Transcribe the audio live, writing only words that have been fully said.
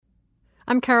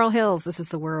I'm Carol Hills. This is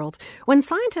The World. When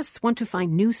scientists want to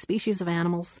find new species of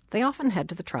animals, they often head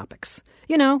to the tropics.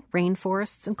 You know,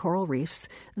 rainforests and coral reefs.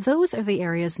 Those are the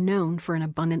areas known for an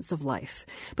abundance of life.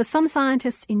 But some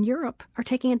scientists in Europe are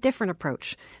taking a different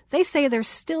approach. They say there's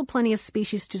still plenty of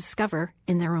species to discover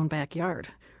in their own backyard.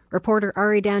 Reporter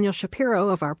Ari Daniel Shapiro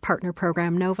of our partner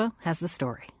program NOVA has the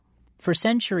story. For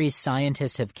centuries,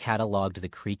 scientists have cataloged the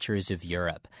creatures of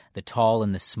Europe, the tall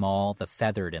and the small, the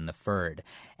feathered and the furred.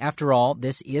 After all,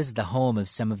 this is the home of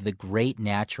some of the great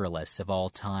naturalists of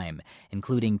all time,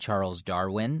 including Charles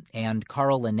Darwin and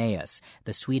Carl Linnaeus,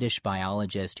 the Swedish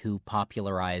biologist who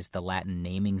popularized the Latin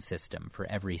naming system for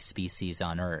every species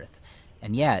on Earth.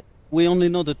 And yet, we only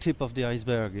know the tip of the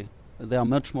iceberg. There are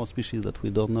much more species that we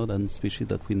don't know than species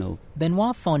that we know.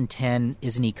 Benoit Fontaine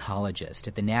is an ecologist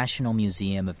at the National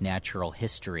Museum of Natural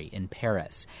History in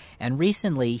Paris. And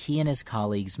recently, he and his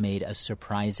colleagues made a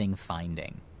surprising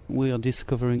finding. We are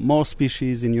discovering more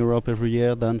species in Europe every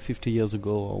year than 50 years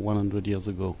ago or 100 years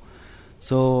ago.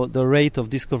 So the rate of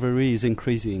discovery is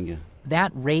increasing.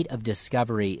 That rate of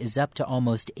discovery is up to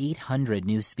almost 800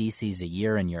 new species a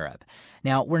year in Europe.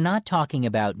 Now, we're not talking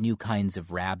about new kinds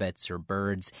of rabbits or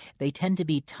birds. They tend to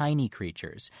be tiny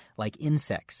creatures, like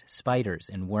insects,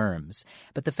 spiders, and worms.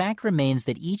 But the fact remains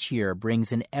that each year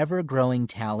brings an ever-growing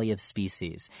tally of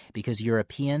species because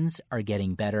Europeans are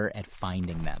getting better at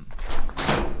finding them.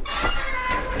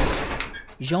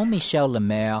 Jean-Michel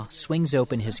Lemaire swings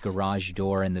open his garage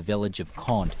door in the village of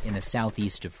Contes in the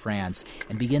southeast of France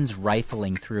and begins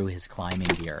rifling through his climbing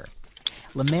gear.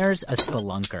 Lemaire's a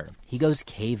spelunker. He goes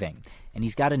caving, and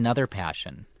he's got another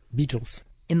passion. Beetles.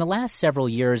 In the last several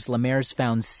years, Lemaire's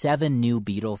found 7 new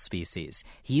beetle species.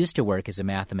 He used to work as a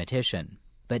mathematician,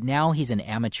 but now he's an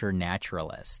amateur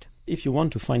naturalist. If you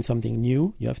want to find something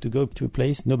new, you have to go to a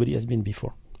place nobody has been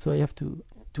before. So you have to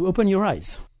open your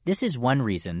eyes. This is one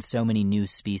reason so many new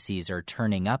species are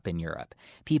turning up in Europe.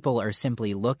 People are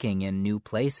simply looking in new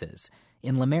places.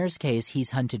 In Lemaire's case, he's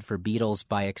hunted for beetles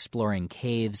by exploring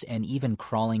caves and even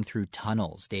crawling through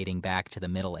tunnels dating back to the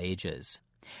Middle Ages.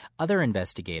 Other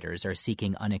investigators are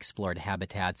seeking unexplored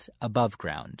habitats above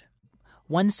ground.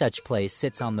 One such place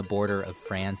sits on the border of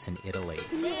France and Italy.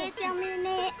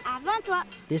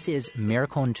 This is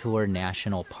Mercantour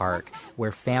National Park,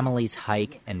 where families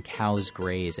hike and cows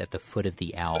graze at the foot of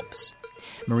the Alps.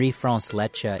 Marie-France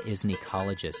Lecce is an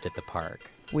ecologist at the park.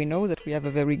 We know that we have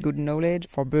a very good knowledge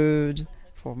for birds,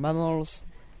 for mammals,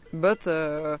 but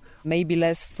maybe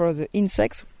less for the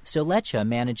insects. So Lecce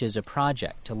manages a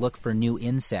project to look for new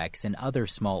insects and other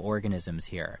small organisms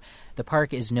here. The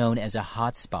park is known as a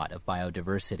hotspot of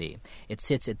biodiversity. It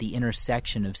sits at the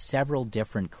intersection of several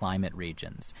different climate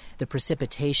regions. The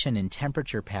precipitation and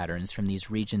temperature patterns from these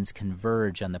regions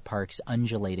converge on the park's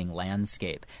undulating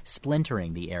landscape,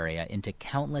 splintering the area into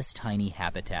countless tiny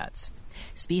habitats.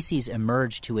 Species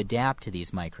emerge to adapt to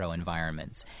these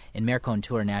microenvironments. In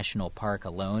Mercantour National Park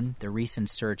alone, the recent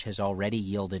search has already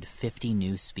yielded 50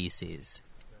 new species.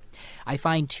 I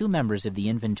find 2 members of the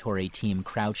inventory team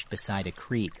crouched beside a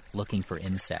creek looking for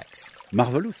insects.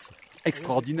 Marvelous.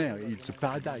 Extraordinaire. It's a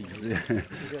paradise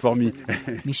for me.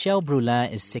 Michel Brulin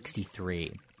is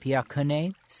 63. Pierre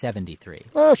Connet, 73.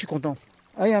 Oh, je suis content.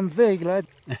 I am very glad.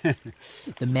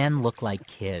 The men look like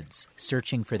kids,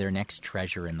 searching for their next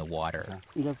treasure in the water.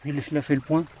 Il a fait le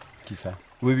point. Qui ça?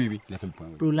 Oui, il a fait le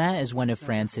point. Oui. Brulin is one of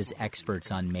France's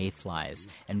experts on mayflies,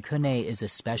 and Connet is a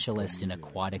specialist in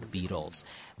aquatic beetles.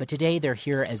 But today they're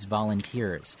here as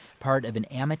volunteers, part of an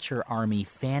amateur army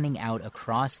fanning out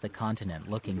across the continent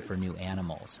looking for new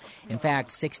animals. In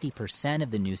fact, 60% of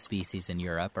the new species in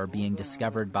Europe are being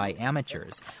discovered by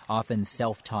amateurs, often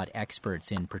self-taught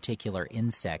experts in particular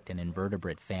insect and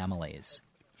invertebrate families.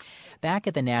 Back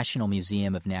at the National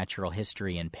Museum of Natural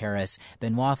History in Paris,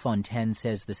 Benoit Fontaine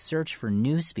says the search for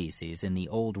new species in the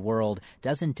Old World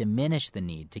doesn't diminish the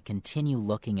need to continue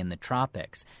looking in the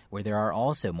tropics, where there are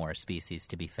also more species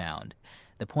to be found.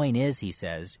 The point is, he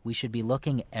says, we should be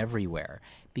looking everywhere,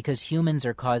 because humans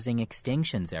are causing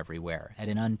extinctions everywhere at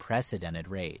an unprecedented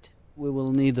rate. We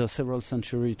will need several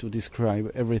centuries to describe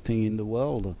everything in the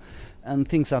world, and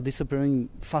things are disappearing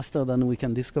faster than we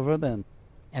can discover them.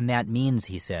 And that means,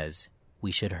 he says,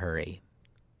 we should hurry.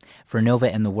 For Nova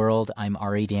and the World, I'm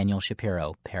Ari Daniel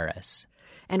Shapiro, Paris.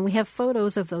 And we have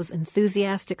photos of those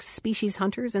enthusiastic species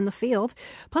hunters in the field.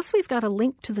 Plus, we've got a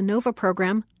link to the NOVA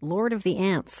program, Lord of the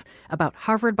Ants, about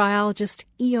Harvard biologist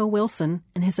E.O. Wilson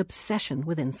and his obsession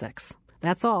with insects.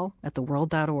 That's all at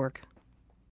theworld.org.